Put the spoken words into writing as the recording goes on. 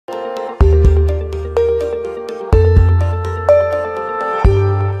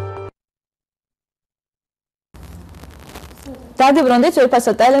დაგიბრუნდით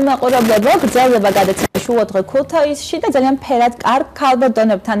ვერფასო ტელემაყურებლებო, გრძელდება გადაცემა შუადღე ქუთაისში და ძალიან ფერად კარგ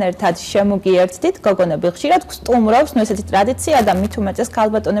ქალბატონებთან ერთად შემოგიერთდით. გოგონები ხშირად სტუმრობს, ესეთი ტრადიცია და მით უმეტეს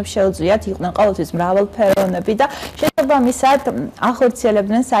ქალბატონებს შეუძლიათ იყვნენ ყოველთვის მრავალფეროვნები და შესაბამისად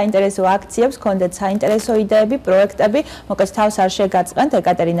ახორციელებდნენ საინტერესო აქციებს, ჰქონდათ საინტერესო იდეები, პროექტები. მოკლედ თავს არ შეგაწყენთ,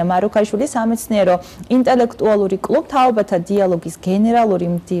 ეკატერინე მარუქაშვილი, სამეცნიერო ინტელექტუალური კლუბ თაობათა დიალოგის გენერალური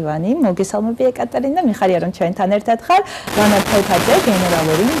მდივანი. მოგესალმები ეკატერინე, მიხარია რომ ჩვენთან ერთად ხარ. თოთაძე,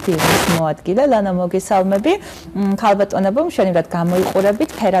 გენერალური მდივნის მოადგილე, ლანა მოგესალმები. ქალბატონებო, მშვენივრად გამოიყურებით,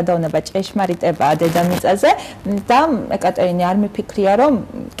 ფერადოვნება ჭეშმარიტებაა დედამიწაზე და ეკატერინე არ მიფიქრია რომ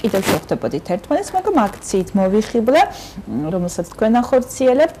კიდევ შევხვდებოდით ერთმანეთს, მაგრამ აქციით მოვიხიბლე, რომელსაც თქვენ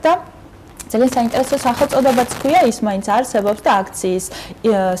ახორციელებთ და ძალიან საინტერესო სახელწოდებაც ქვია, ის მაინც არსებობს და აქციის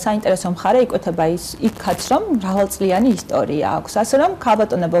საინტერესო მხარე იკვეთება იქაც, რომ მრავალწლიანი ისტორია აქვს. ასე რომ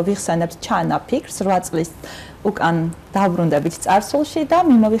ქალბატონებო ვიხსენებთ ჩანაფიქრს 8 წლის უკან დაბრუნდებით წარსულში და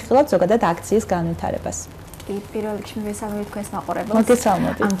მიმოვიხილავთ ზოგადად აქციის განვითარებას. პირველ რიგში მივესალმებით თქვენს მაყურებელს.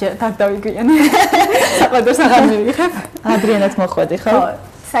 მოგესალმებით. ამჯერად არ დავიგვიანე. საყდარს აღარ მივიღებ. ადრიანად მოხვედი, ხო? ხო,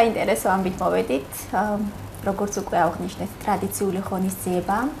 საინტერესო ამბით მოვედით. როგორც უკვე აღნიშნეთ, ტრადიციული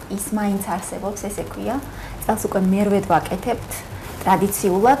ღონისძიება, ის მაინც არსებობს, ესე ქვია. წელს უკვე მერვედ ვაკეთებთ.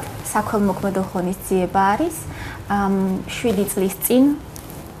 ტრადიციულად საქველმოქმედო ღონისძიება არის. 7 წლის წინ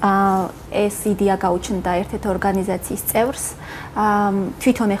ეს იდეა გაუჩნდა ერთ-ერთ ორგანიზაციის წევრს,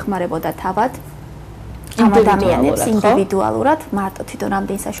 თვითონ ეხმარებოდა თავად ამ ადამიანებს ინდივიდუალურად, მარტო თვითონ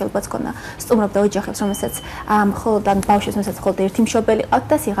რამდენი საშუალებაც ქონდა სტუმრობდა ოჯახებს, რომელსაც მხოლოდ ან ბავშვებს, რომელსაც მხოლოდ ერთი მშობელი ყავთ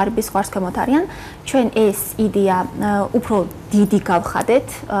და სიღარიბის ზღვარს ქვემოთ არიან. ჩვენ ეს იდეა უფრო დიდი გავხადეთ,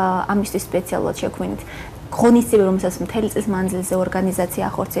 ამისთვის სპეციალურად შექმნით ღონისძიება, რომელსაც მთელი წლის მანძილზე ორგანიზაცია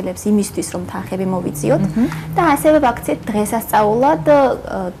ახორციელებს იმისთვის, რომ თანხები მოვიწიოთ და ასევე ვაქციეთ დღესასწაულად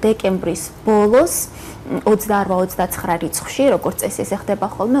დეკემბრის ბოლოს 28-29 რიცხვში, როგორც წესი ეს ხდება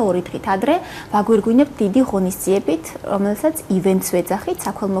ხოლმე 2 დღით ადრე, ვაგვირგვინებთ დიდი ღონისძიებით, რომელსაც ივენტს ვეძახით,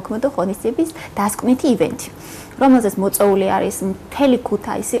 საქველმოქმედო ღონისძიების დასკვნითი ივენტი, რომელზეც მოწვეული არის მთელი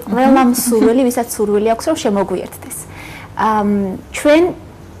ქუთაისი, ყველა მსურველი, ვისაც სურვილი აქვს, რომ შემოგვიერთდეს. ჩვენ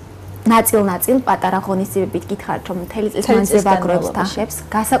ნაწილ-ნაწილ პატარა ღონისძიებებით გითხარით, რომ მთელი წლის მანძილზე ვაგროვებთ თანხებს.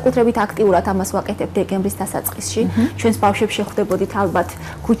 განსაკუთრებით აქტიურად ამას ვაკეთებთ დეკემბრის დასაწყისში. ჩვენს ბავშვებს შეხვდებოდით ალბათ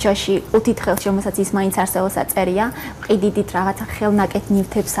ქუჩაში 5 ხელში, რომელსაც ის მაინც არსებობს აწერია. ყიდიდით რაღაცა ხელნაკეთ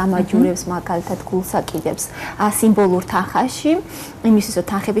ნივთებს ამაჯურებს, მაგალითად გულსაკიდებს, სიმბოლურ თანხაში. იმისთვის რომ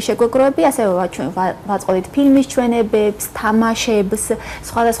თანხები შეგვეგროვები, ასევე ჩვენ ვაწყოდით ფილმის ჩვენებებს, თამაშებს,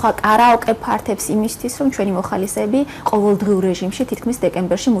 სხვადასხვა კარაოკე ფართებს იმისთვის, რომ ჩვენი მოხალისეები ყოველდღიურ რეჟიმში თითქმის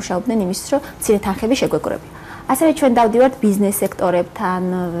დეკემბერში მუშაობდნენ იმისთვის, რომ მცირე თანხები შეგვეგროვებინა. ასევე ჩვენ დავდივართ ბიზნეს სექტორებთან,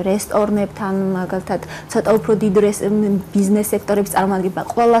 რესტორნებთან, მაგალითად, ცოტა უფრო დიდ ბიზნეს სექტორების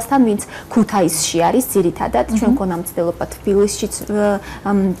წარმომადგენლებს, ყველასთან, ვინც ქუთაისში არის ძირითადად. ჩვენ გქონდა მცდელობა თბილისშიც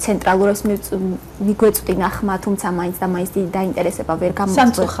ცენტრალურებს მიგვეწვდი ნახმა, თუმცა მაინც და მაინც დიდი დაინტერესება ვერ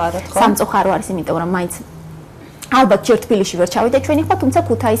გამოწვევ. სამწუხარო არის, იმიტომ რომ მაინც ალბათ ჯერ თბილისში ვერ ჩავიდა ჩვენი ხმა, თუმცა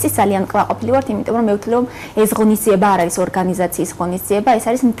ქუთაისის ძალიან კმაყოფილი ვართ, იმიტომ რომ მე ვთვლი რომ ეს ღონისძიება არ არის ორგანიზაციის ღონისძიება, ეს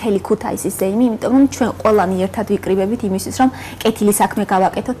არის მთელი ქუთაისის ზეიმი, იმიტომ რომ ჩვენ ყველანი ერთად ვიკრიბებით იმისთვის, რომ კეთილი საქმე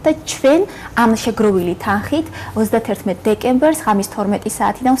გავაკეთოთ და ჩვენ ამ შეგროვილი თანხით 31 დეკემბერს ღამის 12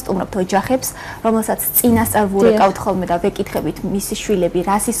 საათიდან ვსტუმრობთ ოჯახებს, რომელსაც წინასწარ ვურეკავთ ხოლმე და ვეკითხებით მისი შვილები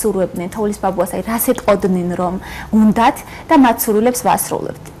რას ისურვებდნენ, თოვლის ბაბუას, აი რას ეტყოდნენ რომ უნდათ და მათ სურვილებს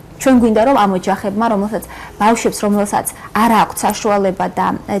ვასრულებთ. ჩვენ გვინდა რომ ამ ოჯახებმა, ბავშვებს, რომელსაც არ აქვთ საშუალება და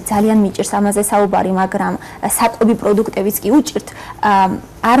ძალიან მიჭირს ამაზე საუბარი, მაგრამ საკვები პროდუქტებიც კი უჭირთ,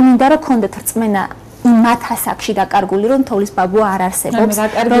 არ მინდა რომ ქონდეთ რწმენა მათ ასაკში დაკარგული, რომ თოვლის ბაბუა არ არსებობს,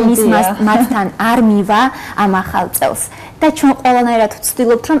 რომ ის მათთან არ მივა ამ ახალ წელს. და ჩვენ ყველანაირად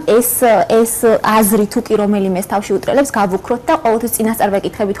ვცდილობთ, რომ ეს აზრი თუ კი რომელიმეს თავში უტრელებს, გავუქროთ და ყოველთვის წინასწარ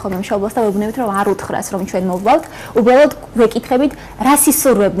ვეკითხებით ხოლმე მშობლებს და ვეუბნებით, რომ არ უთხრას, რომ ჩვენ მოვვალთ, უბრალოდ ვეკითხებით, რას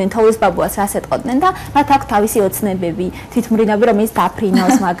ისურვებდნენ თოვლის ბაბუას, რას ეტყოდნენ და მათ აქვს თავისი ოცნებები, თვითმრინავი, რომ ის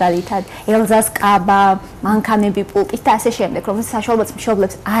დაფრინავს მაგალითად, ელზას კაბა, მანქანები პულტით და ასე შემდეგ, რომ საშუალებაც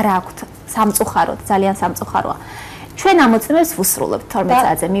მშობლებს არ აქვთ. სამწუხაროდ, ძალიან სამწუხაროა. ჩვენ ამ ოცნებებს ვუსრულებთ 12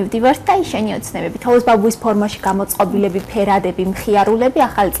 საათზე მივდივართ და შენი ოცნებები, თოვლის ბაბუის ფორმაში გამოწყობილები, ფერადები, მხიარულები,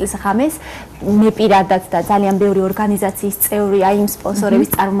 ახალი წლის ღამეს მე პირადად და ძალიან ბევრი ორგანიზაციის წევრი, აი იმ სპონსორების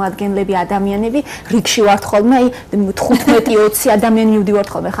წარმომადგენლები, ადამიანები, რიგში ვართ ხოლმე, აი 15-20 ადამიანი მივდივართ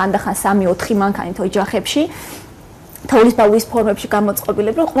ხოლმე ხანდახან 3-4 მანქანით ოჯახებში. თოვლის ბაბუის ფორმებში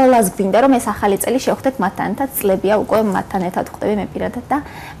გამოწყობილები, რომ ყველას გვინდა, რომ ეს ახალი წელი შევხვდეთ მათთან ერთად, წლებია უკვე მათთან ერთად ხვდები მე პირადად და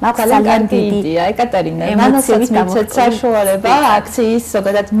მაქვს ძალიან დიდი იდეა, ეკატერინე. მანასაც მიცეთ საშუალება აქციის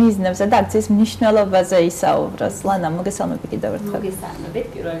ზოგადად მიზნებზე და აქციის მნიშვნელობაზე ისაუბროს. ლანა, მოგესალმები კიდევ ერთხელ. მოგესალმებით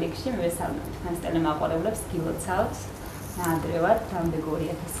პირველ რიგში, მივესალმებით თქვენს ტელემაყურებლებს, გილოცავთ. ნადრევად რამდენი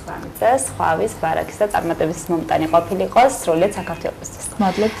 2019 წელს ხვავის ბარაკის და წარმატების მომტანი ყოფილიყო სრულიად საქართველოსთვის.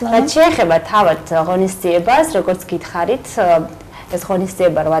 მადლობთ. რაც შეეხება თავად ღონისძიებას, როგორც გითხარით, ეს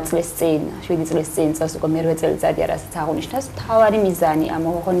ღონისძიება 8 წლის წინ, 7 წლის წინ წელს უკვე მერვე წელიწადია, რასაც აღნიშნავს. მთავარი მიზანი ამ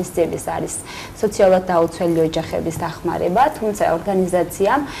ღონისძიების არის სოციალურად დაუცველი ოჯახების დახმარება, თუმცა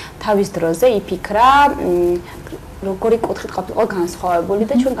ორგანიზაციამ თავის დროზე იფიქრა როგორი კუთხით ყოფილიყო განსხვავებული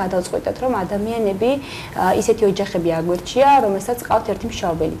და ჩვენ გადავწყვიტეთ, რომ ადამიანები ისეთი ოჯახები აგვირჩია, რომელსაც ყავთ ერთი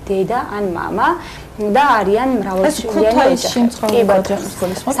მშობელი, დედა ან მამა და არიან მრავალშვილიანი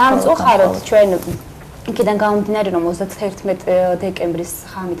ოჯახები. სამწუხაროდ ჩვენ იქიდან გამომდინარე, რომ 31 დეკემბრის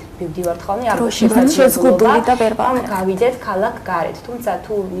ღამით ვივდივართ ხოლმე, შეზღუდული და ვერ ვაკეთებთ. გავიდეთ ქალაქ გარეთ, თუმცა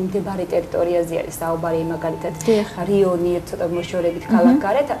თუ მიმდებარე ტერიტორიაზე არის საუბარი, მაგალითად რიონი, ცოტა მოშორებით ქალაქ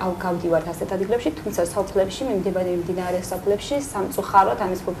გარეთ, გავდივართ ასეთ ადგილებში, თუმცა სოფლებში, მიმდებარე სოფლებში სამწუხაროდ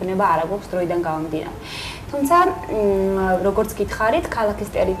ამის ფუფუნება არ აქვს დროიდან გამომდინარე. თუმცა როგორც გითხარით, ქალაქის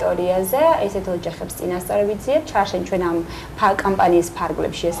ტერიტორიაზე ესეთ ოჯახებს წინასწარ ვიძიებთ, ჩარშენ ჩვენ ამ კამპანიის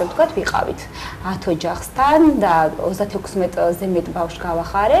ფარგლებში, ესე ვთქვათ, ვიყავით 10 ოჯახთან და 36-ზე მეტ ბავშვს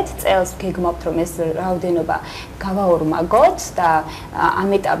გავახარეთ. წელს გეგმავთ, რომ ეს რაოდენობა გავაორმაგოთ და ამ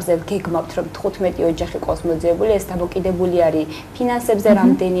ეტაპზე გეგმავთ, რომ 15 ოჯახი ყოს მოძიებული, ეს დამოკიდებული არის ფინანსებზე,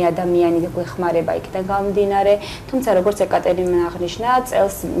 რამდენი ადამიანი გვეხმარება იქიდან გამომდინარე. თუმცა როგორც ეკატერინე აღნიშნა,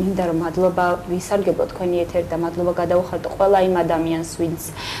 წელს მინდა რომ მადლობა ვისარგებლო თქვენი ეთერი და მადლობა გადაუხარდო ყველა იმ ადამიანს, ვინც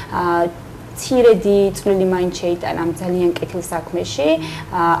ცირედი წვლილი მაინც შეიტანა ამ ძალიან კეთილ საქმეში.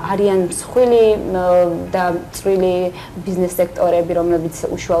 არიან მსხვილი და წვრილი ბიზნეს სექტორები, რომლებიც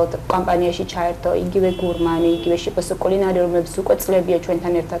უშუალოდ კამპანიაში ჩაერთო, იგივე გურმანი, იგივე შიფოსო კულინარი, რომლებიც უკვე წლებია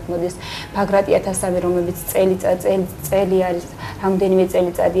ჩვენთან ერთად მოდის, ბაგრატი 1000-ი, რომლებიც წელი არის, რამდენიმე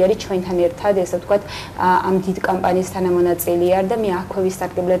წელიწადი არის ჩვენთან ერთად, ესე ვთქვათ, ამ დიდ კამპანიის თანამონაწილე არ და მე აქვე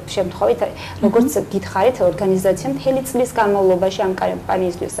ვისარგებლებ შემთხვევით, როგორც გითხარით, ორგანიზაცია მთელი წლის განმავლობაში ამ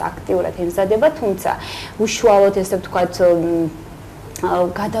კამპანიისთვის აქტიურად ემზადება, თუმცა უშუალოდ ესე ვთქვათ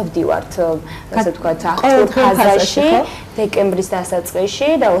გადავდივართ, ასე ვთქვათ, აქტიურ ფაზაში დეკემბრის დასაწყისში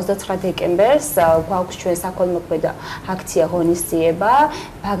და 29 დეკემბერს გვაქვს ჩვენ საქველმოქმედო აქცია ღონისძიება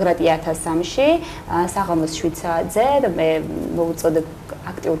ბაგრატი 1003-ში, საღამოს 7 საათზე და მე მოვუწოდებ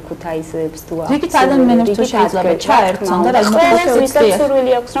აქტიურ ქუთაისებს თუ რიგით ადამიანებს თუ შეიძლება ჩაერთონ და რაღაცა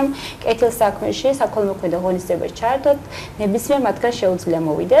სურვილი აქვს, რომ კეთილ საქმეში საქველმოქმედო ღონისძიებაში ჩაერთოთ, ნებისმიერ მათგან შეუძლია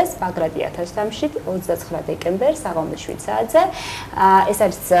მოვიდეს ბაგრატი 1003-ში 29 დეკემბერს საღამოს 7 საათზე. ეს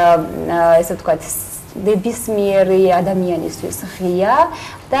არის ესე ვთქვათ ნებისმიერი ადამიანისთვის ღია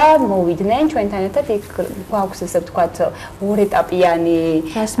და მოვიდნენ ჩვენთან ერთად იქ გვაქვს ესე ვთქვათ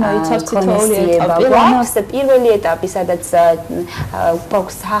ორეტაპიანი ღონისძიება. პირველი ეტაპი, სადაც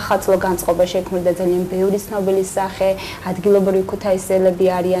გვაქვს სახალხო განწყობა შექმნილი და ძალიან ბევრი ცნობილი სახე, ადგილობრივი ქუთაისელები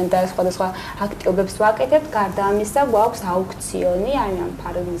არიან და სხვადასხვა აქტივობებს ვაკეთებთ. გარდა ამისა, გვაქვს აუქციონი ამ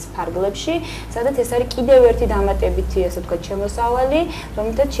ფარგლებში, სადაც ეს არის კიდევ ერთი დამატებითი ესე ვთქვათ შემოსავალი,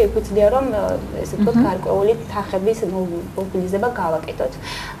 რომელთაც შეგვიძლია რომ ესე ვთქვათ გარკვეული თანხების მობილიზება გავაკეთოთ.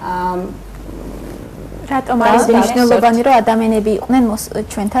 რატომ არის მნიშვნელოვანი, რომ ადამიანები იყვნენ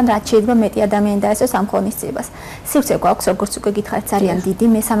ჩვენთან, რაც შეიძლება მეტი ადამიანი დაესწროს ამ ღონისძიებას. სივრცე გვაქვს, როგორც უკვე გითხარით, ძალიან დიდი,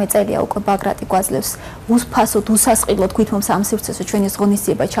 მესამე წელია უკვე ბაგრატი გვაძლევს უსფასოდ, უსასყიდლოდ გვითმობს ამ სივრცეზე ჩვენი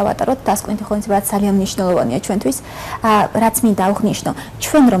ღონისძიება ჩავატაროთ, დასკვნითი ღონისძიება ძალიან მნიშვნელოვანია ჩვენთვის. რაც მინდა აღნიშნო,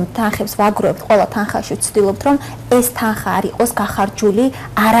 ჩვენ რომ თანხებს ვაგროვებთ, ყველა თანხაში ვცდილობთ, რომ ეს თანხა არ იყოს გახარჯული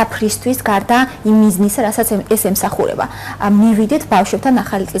არაფრისთვის გარდა იმ მიზნისა, რასაც ეს ემსახურება. მივიდეთ ბავშვებთან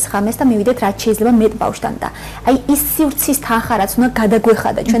ახალი წლის ღამეს და მივიდეთ რაც შეიძლება მეტ ბავშვთან და აი ის სივრცის თანხა რაც უნდა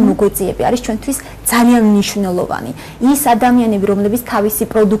გადაგვეხადა ჩვენ მოგვეძიები არის ჩვენთვის ძალიან მნიშვნელოვანი. ის ადამიანები, რომლებიც თავისი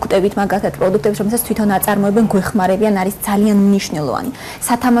პროდუქტებით, მაგალითად პროდუქტებს, რომელსაც თვითონ აწარმოებენ, გვეხმარებიან, არის ძალიან მნიშვნელოვანი.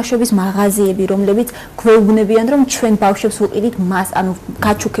 სათამაშოების მაღაზიები, რომლებიც გვეუბნებიან, რომ ჩვენ ბავშვებს ვუყიდით მას, ანუ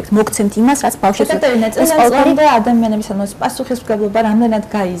გაჩუქებთ, მოგცემთ იმას, რაც ბავშვებს ეს და ადამიანების პასუხისმგებლობა რამდენად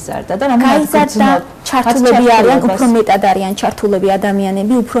გაიზარდა და რამდენად ჩართულები არიან, უფრო მეტად არიან ჩართულები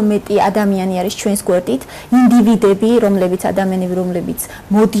ადამიანები, უფრო მეტი ადამიანი არის ჩვენს გვერდით, ინდივიდები, რომლებიც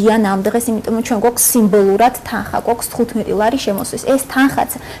მოდიან ამ დღეს, იმიტომ რომ ჩვენ გვაქვს სიმბოლურად თანხა, გვაქვს 15 ლარი შემოსვლის. ეს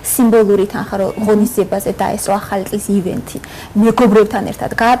თანხაც სიმბოლური თანხა, რომ ღონისძიებაზე დაესწრო ახალი წლის ივენთი, მეგობრებთან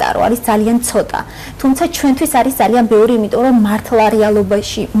ერთად გაატარო, არის ძალიან ცოტა. თუმცა ჩვენთვის არის ძალიან ბევრი, იმიტომ რომ მართლა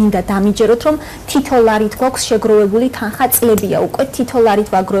რეალობაში მინდა დამიჯეროთ, რომ თითო ლარით გვაქვს შეგროვებული თანხა, წლებია უკვე თითო ლარით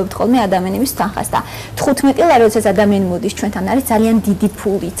ვაგროვებთ ხოლმე ადამიანების თანხას და 15 ლარი, როდესაც ადამიანი მოდის ჩვენთან არის ძალიან დიდი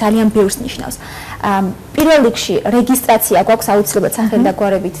ფული, ძალიან ბევრს ნიშნავს. პირველ რიგში რეგისტრაცია გვაქვს აუცილებლად სახელი და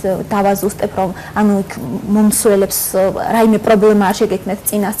გვარებით დავაზუსტებ, რომ ანუ იქ მომსვლელებს რაიმე პრობლემა არ შეგექმნათ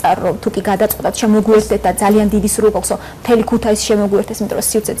წინასწარ, რომ თუ კი გადაწყვეტათ შემოგვიერთდეთ და ძალიან დიდი სრული გვაქვს, რომ მთელი ქუთაისი შემოგვიერთდეს, იმიტომ რომ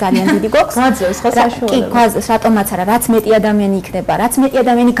სივრცე ძალიან დიდი გვაქვს. გვაძლევს ხო საშუალებას? კი, გვაძლევს, რატომაც არა, რაც მეტი ადამიანი იქნება, რაც მეტი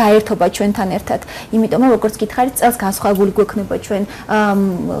ადამიანი გაერთობა ჩვენთან ერთად. იმიტომ რომ როგორც გითხარით, წელს განსხვავებული გვექნება ჩვენ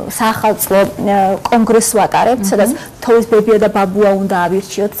საახალწლო კონგრესს ვატარებთ, სადაც თოვის ბებია და ბაბუა უნდა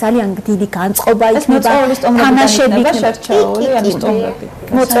ავირჩიოთ, ძალიან დიდი განწყობა იქნება, თამაშები შერჩეული, ანუ სტუმრები.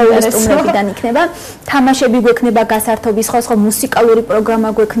 მოწვეული სტუმრებიდან იქნება, თამაშები გვექნება გასართობის, სხვა მუსიკალური პროგრამა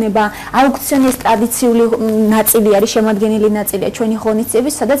გვექნება, აუქციონის ტრადიციული ნაწილი არის, შემადგენელი ნაწილია ჩვენი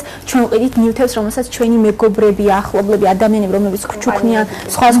ღონისძიების, სადაც ჩვენ ვყიდით ნივთებს, რომელსაც ჩვენი მეგობრები, ახლობლები, ადამიანები, რომლებიც გვჩუქნიან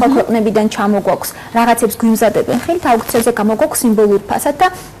სხვა ქვეყნებიდან ჩამოგვაქვს, რაღაცებს გვიმზადებენ ხელით, აუქციონზე გამოგვაქვს სიმბოლურ ფასად და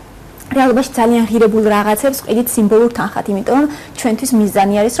რეალობაში ძალიან ღირებულ რაღაცებს ვყიდით სიმბოლურ თანხად, იმიტომ რომ ჩვენთვის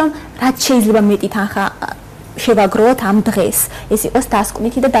მიზანი არის, რომ რაც შეიძლება მეტი თანხა შევაგროვოთ ამ დღეს. ეს იყოს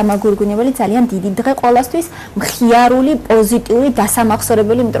დასკვნითი და დამაგურგუნებელი ძალიან დიდი დღე ყველასთვის, მხიარული, პოზიტიური,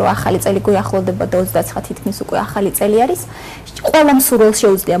 დასამახსოვრებელი, იმიტომ რომ ახალი წელი გვიახლოვდება და 29 თითქმის უკვე ახალი წელი არის. ყველა მსურველს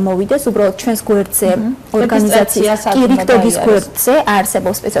შეუძლია მოვიდეს, უბრალოდ ჩვენს გვერდზე ორგანიზაციის კირიქტოგის გვერდზე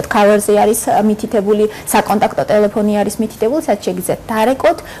არსებობს სპეციალურად cover-ზე არის მითითებული, საკონტაქტო ტელეფონი არის მითითებული, სადაც შეგიძლიათ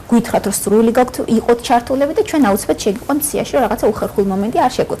დარეკოთ, გითხრათ რომ სრული გაქვთ იყოთ ჩართულები და ჩვენ აუცილებლად შეგიყვანთ სიაში, რომ რაღაცა უხერხული მომენტი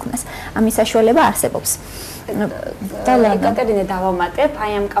არ შეგვექმნას. ამის საშუალება არსებობს. ეკატერინე დავამატებ,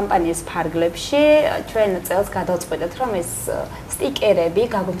 აი ამ კამპანიის ფარგლებში ჩვენ წელს გადავწყვეტეთ, რომ ეს სტიკერები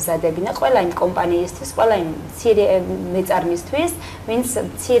გაგომზადებინა ყველა იმ კომპანიისთვის, ყველა იმ მცირე მეწარმისთვის, ვინც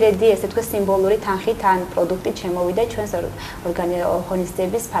მცირედი, ესე თქვა სიმბოლური თანხით ან პროდუქტით შემოვიდა ჩვენს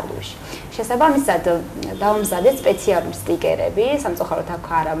ღონისძიების ფარგლებში. შესაბამისად, დავამზადეთ სპეციალური სტიკერები, სამწუხაროდ აქ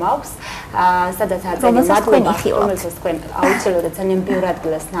არა მაქვს, სადაც არის მადლობა, რომელსაც თქვენ აუცილებლად ძალიან ბევრ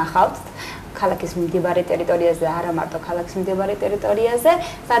ადგილას ნახავთ. ქალაქის მიმდებარე ტერიტორიაზე, არა მარტო ქალაქის მიმდებარე ტერიტორიაზე,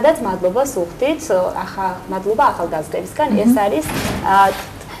 სადაც მადლობას უხდით, მადლობა ახალგაზრდებისგან. ეს არის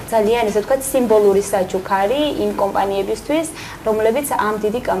ძალიან ესე ვთქვათ სიმბოლური საჩუქარი იმ კომპანიებისთვის, რომლებიც ამ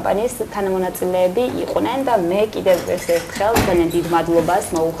დიდი კამპანიის თანამონაწილეები იყვნენ და მე კიდევ ერთხელ ძალიან დიდ მადლობას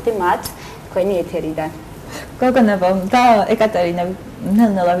მოუხდი მათ თქვენი ეთერიდან. გოგონება და ეკატერინე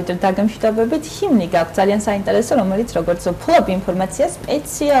ნელ-ნელა ვიდრე დაგემშვიდობებით, ჰიმნი გაქვთ ძალიან საინტერესო, რომელიც როგორც ვფლობ ინფორმაცია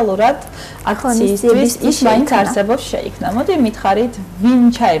სპეციალურად აქციისთვის ის მაინც არსებობს შეიქმნა. მოდი მითხარით, ვინ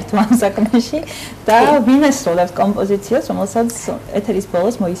ჩაერთვა ამ საქმეში და ვინ ესრულებს კომპოზიციას, რომელსაც ეთერის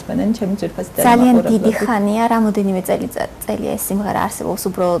ბოლოს მოისმენენ ჩემი ძვირფასი ძალიან დიდი ხანია, რამოდენიმე წელია ეს სიმღერა არსებობს,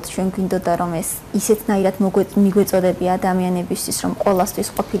 უბრალოდ ჩვენ გვინდოდა რომ ეს ისეთნაირად მიგვეწოდებია ადამიანებისთვის, რომ ყოველასთვის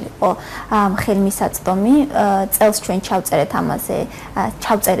ყოფილიყო ხელმისაწვდომი. წელს ჩვენ ჩავწერეთ ამაზე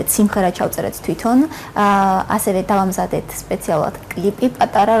ჩავწერეთ სიმღერა, ჩავწერეთ თვითონ, ასევე დავამზადეთ სპეციალურად კლიპი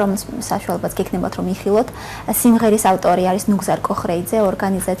პატარა, რომელს საშუალებაც გექნებათ რომ იხილოთ. სიმღერის ავტორი არის ნუგზარ კოხრეიძე,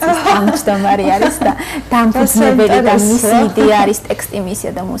 ორგანიზაციის თავმჯდომარე არის და დამფუძნებელი და მისი იდეა არის ტექსტი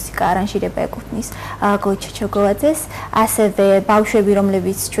მისია და მუსიკა არანჟირება ეკუთვნის გოჩა ჩოგოვაძეს. ასევე ბავშვები,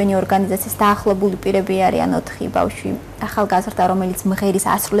 რომლებიც ჩვენი ორგანიზაციის დაახლოებული პირები არიან 4 ბავშვი ახალგაზრდა, რომელიც მღერის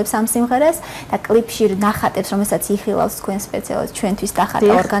ასრულებს ამ სიმღერას და კლიპში ნახატებს, რომელსაც იხილავს თქვენ სპეციალურად ჩვენთვის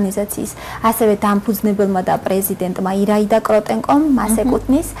დახატა ორგანიზაციის, ასევე დამფუძნებელმა და პრეზიდენტმა ირაიდა კროტენკომ მას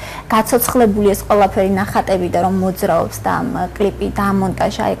ეკუთვნის. გაცოცხლებული ეს ყველაფერი ნახატები და რომ მოძრაობს და ამ კლიპი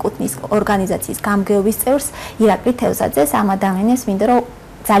დამონტაჟა ეკუთვნის ორგანიზაციის გამგეობის წევრს ირაკლი თევზაძეს. ამ ადამიანებს მინდა რომ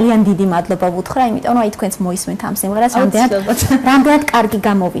ძალიან დიდი მადლობა ვუთხრა, იმიტომ რომ აი თქვენც მოისმენთ ამ სიმღერას, რამდენად კარგი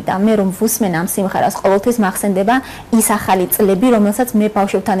გამოვიდა. მე რომ ვუსმენ ამ სიმღერას, ყოველთვის მახსენდება ის ახალი წლები, რომელსაც მე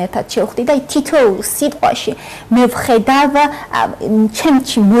ბავშვებთან ერთად შევხვდი და თითოეულ სიტყვაში მე ვხედავ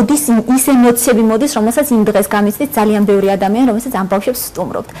ჩემში მოდის ის ემოციები მოდის, რომელსაც იმ დღეს გამიცდით ძალიან ბევრი ადამიანი, რომელსაც ამ ბავშვებს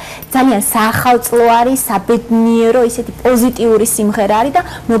სტუმრობთ. ძალიან საახალწლო არის, საბედნიერო, ისეთი პოზიტიური სიმღერა არის და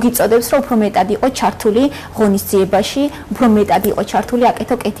მოგიწოდებს, რომ უფრო მეტად იყო ჩართული ღონისძიებაში, უფრო მეტად იყო ჩართული აკეთო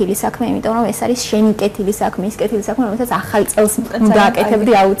კეთილი საქმე, იმიტომ რომ ეს არის შენი კეთილი საქმე, ის კეთილი საქმე, რომელსაც ახალ წელს უნდა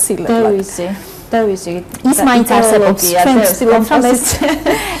აკეთებდი აუცილებლად. დავიზი. ის მაინც არსებობს. ჩვენ ვცდილობთ რომ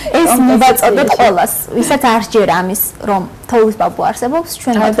ეს მოვაწოდოთ ყველას, ვისაც არ სჯერა ამის, რომ თოვის ბაბუ არსებობს,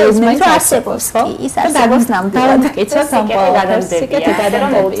 ჩვენ მოვაწოდოთ რომ არსებობს. ის არსებობს ნამდვილად. დავიკითხოთ ამ ყველაფერს,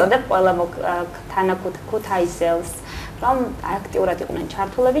 რომ მოვაწოდოთ ყველა ქუთაისელს, რომ აქტიურად იყვნენ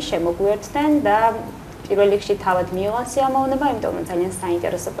ჩართულები, შემოგვიერთდნენ და პირველ რიგში თავად მიიღონ სიამოვნება, იმიტომ რომ ძალიან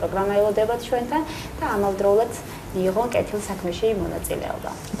საინტერესო პროგრამა ელოდებათ ჩვენთან და ამავდროულად მიიღონ კეთილ საქმეში მონაწილეობა.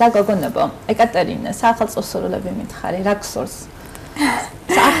 და გოგონებო, ეკატერინე, საახალწლო სურვილები მითხარი, რა გსურს?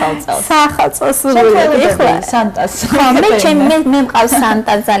 სახალწელს სურვილები ეხლა სანტას. მე მყავს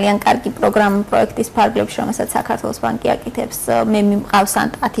სანტა ძალიან კარგი პროგრამა პროექტის ფარგლებში, რომელსაც საქართველოს ბანკი აკეთებს. მე მყავს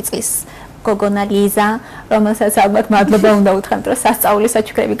სანტა 10 წლის გოგონა ლიზა, რომელსაც ალბათ მადლობა უნდა უთხრათ, რომ სასწაულის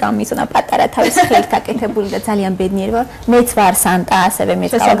საჩუქრები გამისონა პატარა თავის ხელით აკეთებული და ძალიან ბედნიერი ვარ. მეც ვარ სანტა, ასევე მე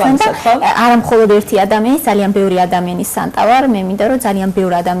წავხან და არა მხოლოდ ერთი ადამიანის, ძალიან ბევრი ადამიანის სანტა ვარ. მე მინდა რომ ძალიან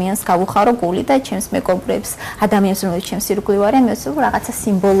ბევრ ადამიანს გავუხარო გული და ჩემს მეგობრებს, ადამიანს რომელიც ჩემს ირგვლივ არიან, მე ვცდილობ რაღაცა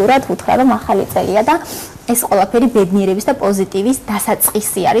სიმბოლურად უთხრა, რომ ახალი წელია და ეს ყველაფერი ბედნიერების და პოზიტივის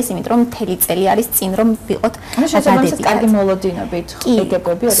დასაწყისი არის, იმიტომ რომ მთელი წელი არის წინ რომ ვიყოთ დადებითად. კარგი მოლოდინებით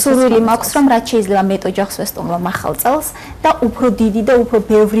ხეგებები არის. სურვილი მაქვს რომ რაც შეიძლება მეტ ოჯახს ვესტუმრობ ახალ წელს და უფრო დიდი და უფრო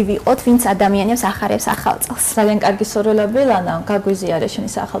ბევრი ვიყოთ, ვინც ადამიანებს ახარებს ახალ წელს. ძალიან კარგი სურვილები, ლანა, გაგვიზიარე შენი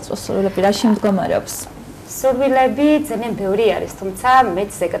სახელმწიფო სურვილები, რაში მდგომარეობს? სურვილები ძალიან ბევრი არის, თუმცა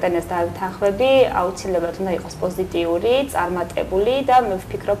მეც ეკატერინეს დავთანხმები, აუცილებლად უნდა იყოს პოზიტიური, წარმატებული და მე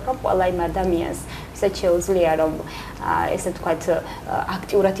ვფიქრობ, რომ ყველა იმ ადამიანს ვისაც შეუძლია რომ ესე ვთქვათ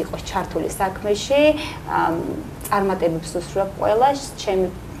აქტიურად იყოს ჩართული საქმეში, წარმატებებს უსურვებ ყველას, ჩემი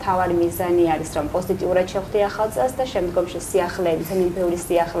თავარი მიზანი არის რომ პოზიტიურად შევხვდი ახალ წელს და შემდგომში სიახლეები, ძალიან ბევრი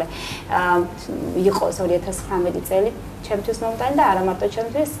სიახლე იყოს 2019 წელი ჩემთვის მომდანი და არა მარტო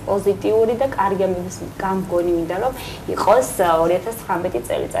ჩემთვის პოზიტიური და კარგი ამბების გამგონი მინდა რომ იყოს 2019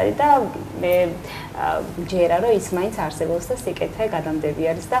 წელიწადი და მე ჯერა რომ ის მაინც არსებობს და სიკეთე გადამდები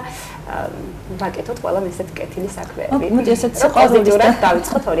არის და ვაკეთოთ ყველა ესეთ კეთილი საქმეები. მოდი ესეც პოზიტიურად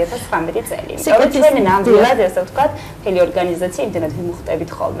დავიწყოთ 2019 წელი. იმიტომ რომ ჩვენ ნამდვილად ესე ვთქვათ, მთელი ორგანიზაცია იმდენად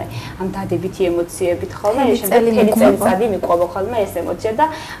ვიმუხტებით ხოლმე ამ დადებითი ემოციებით ხოლმე, შემდეგ მთელი წელიწადი მიყვება ხოლმე ეს ემოცია და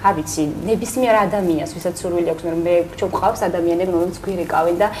არ ვიცი, ნებისმიერ ადამიანს, ვისაც სურვილი აქვს, რომ მე გვყავს ადამიანები, რომლებიც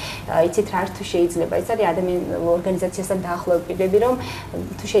გვირეკავენ და იცით რა თუ შეიძლება, ის არის ადამიან ორგანიზაციასთან დაახლოებები, რომ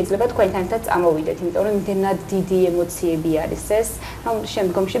თუ შეიძლება თქვენთან ერთად წამოვიდეთ, იმიტომ რომ იმდენად დიდი ემოციები არის ეს, რომ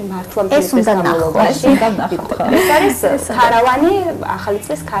შემდგომში მართლა ეს უნდა ნახოთ. ეს არის ქარავანი, ახალი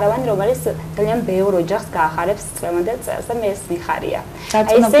წლის ქარავანი, რომელიც ძალიან ბევრ ოჯახს გაახარებს წლევანდელ წელს და მე ეს მიხარია.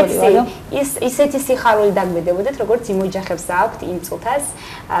 ისეთი სიხარული დაგვედებოდეთ, როგორც იმ ოჯახებს აქვთ იმ წუთას,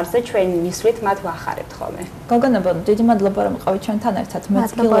 არც ჩვენ მისვლით მათ ვახარებთ ხოლმე. გოგონებო, დიდი მადლობა რომ ყავით ჩვენთან ერთად.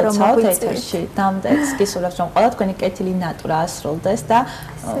 მეც გილოცავთ ეთერში. დამდეგს გისურვებთ რომ ყველა თქვენი კეთილი ნატურა ასრულდეს და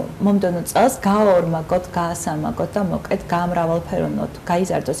მომდევნო წელს გააორმაგოთ, გაასამაგოთ და მოკეთ გამრავალფეროვნოთ.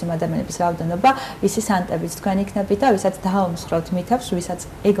 გაიზარდოს იმ ადამიანების რაოდენობა, ვისი სანტებიც თქვენ იქნებით და ვისაც დაუმსხვროთ მითებს, ვისაც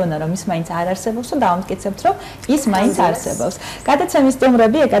ეგონა რომ ის მაინც არ არსებობს და დაამტკიცებთ რომ ის მაინც არსებობს. გადაცემის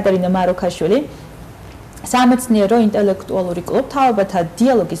სტუმრები ეკატერინე მარუქაშვილი, სამეცნიერო ინტელექტუალური კლუბ თაობათა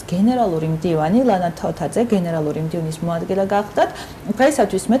დიალოგის გენერალური მდივანი, ლანა თოთაძე, გენერალური მდივნის მოადგილე გახდათ.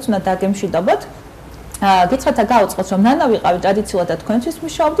 დღეისათვის მეც უნდა დაგემშვიდობოთ. გიცხრათა გაუწყოთ რომ ნანა ვიყავი ტრადიციულად და თქვენთვის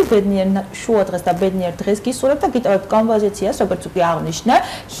მუშაობდი ბედნიერ შუადღეს და ბედნიერ დღეს გისურვებთ და გიტოვებთ კომპოზიციას, როგორც უკვე აღნიშნე,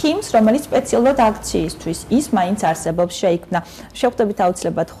 ჰიმს, რომელიც სპეციალურად აქციისთვის ის მაინც არსებობს შეიქმნა. შევხვდებით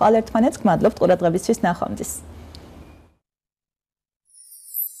აუცილებლად ხვალ ერთმანეთს, გმადლობთ ყურადღებისთვის, ნახვამდის.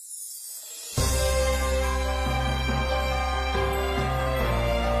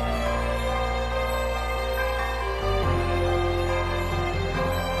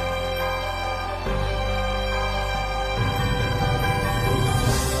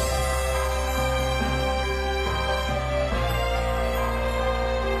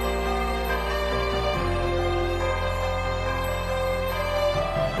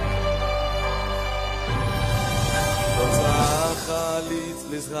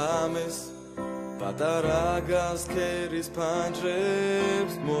 პატარაგას ქერის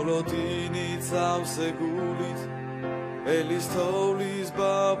ფანჯრებს მოლოდინი წავსე გულით ელის თოვლის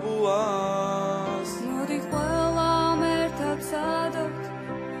ბაბუას მოდით ყველა ერთად ვცადოთ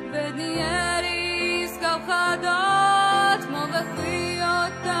ბედნიერის გავხადოთ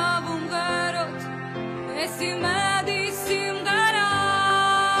მოვეხვიოთ და ვუმღეროთ ეს იმედი სიმღერა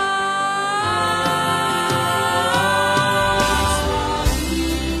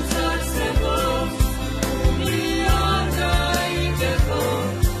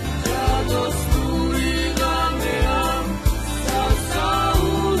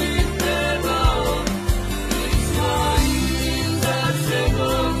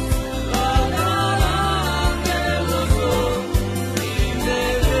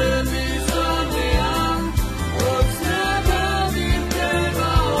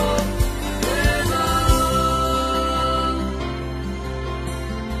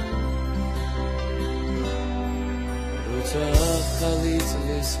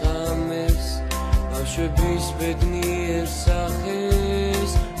ბავშვების ბედნიერ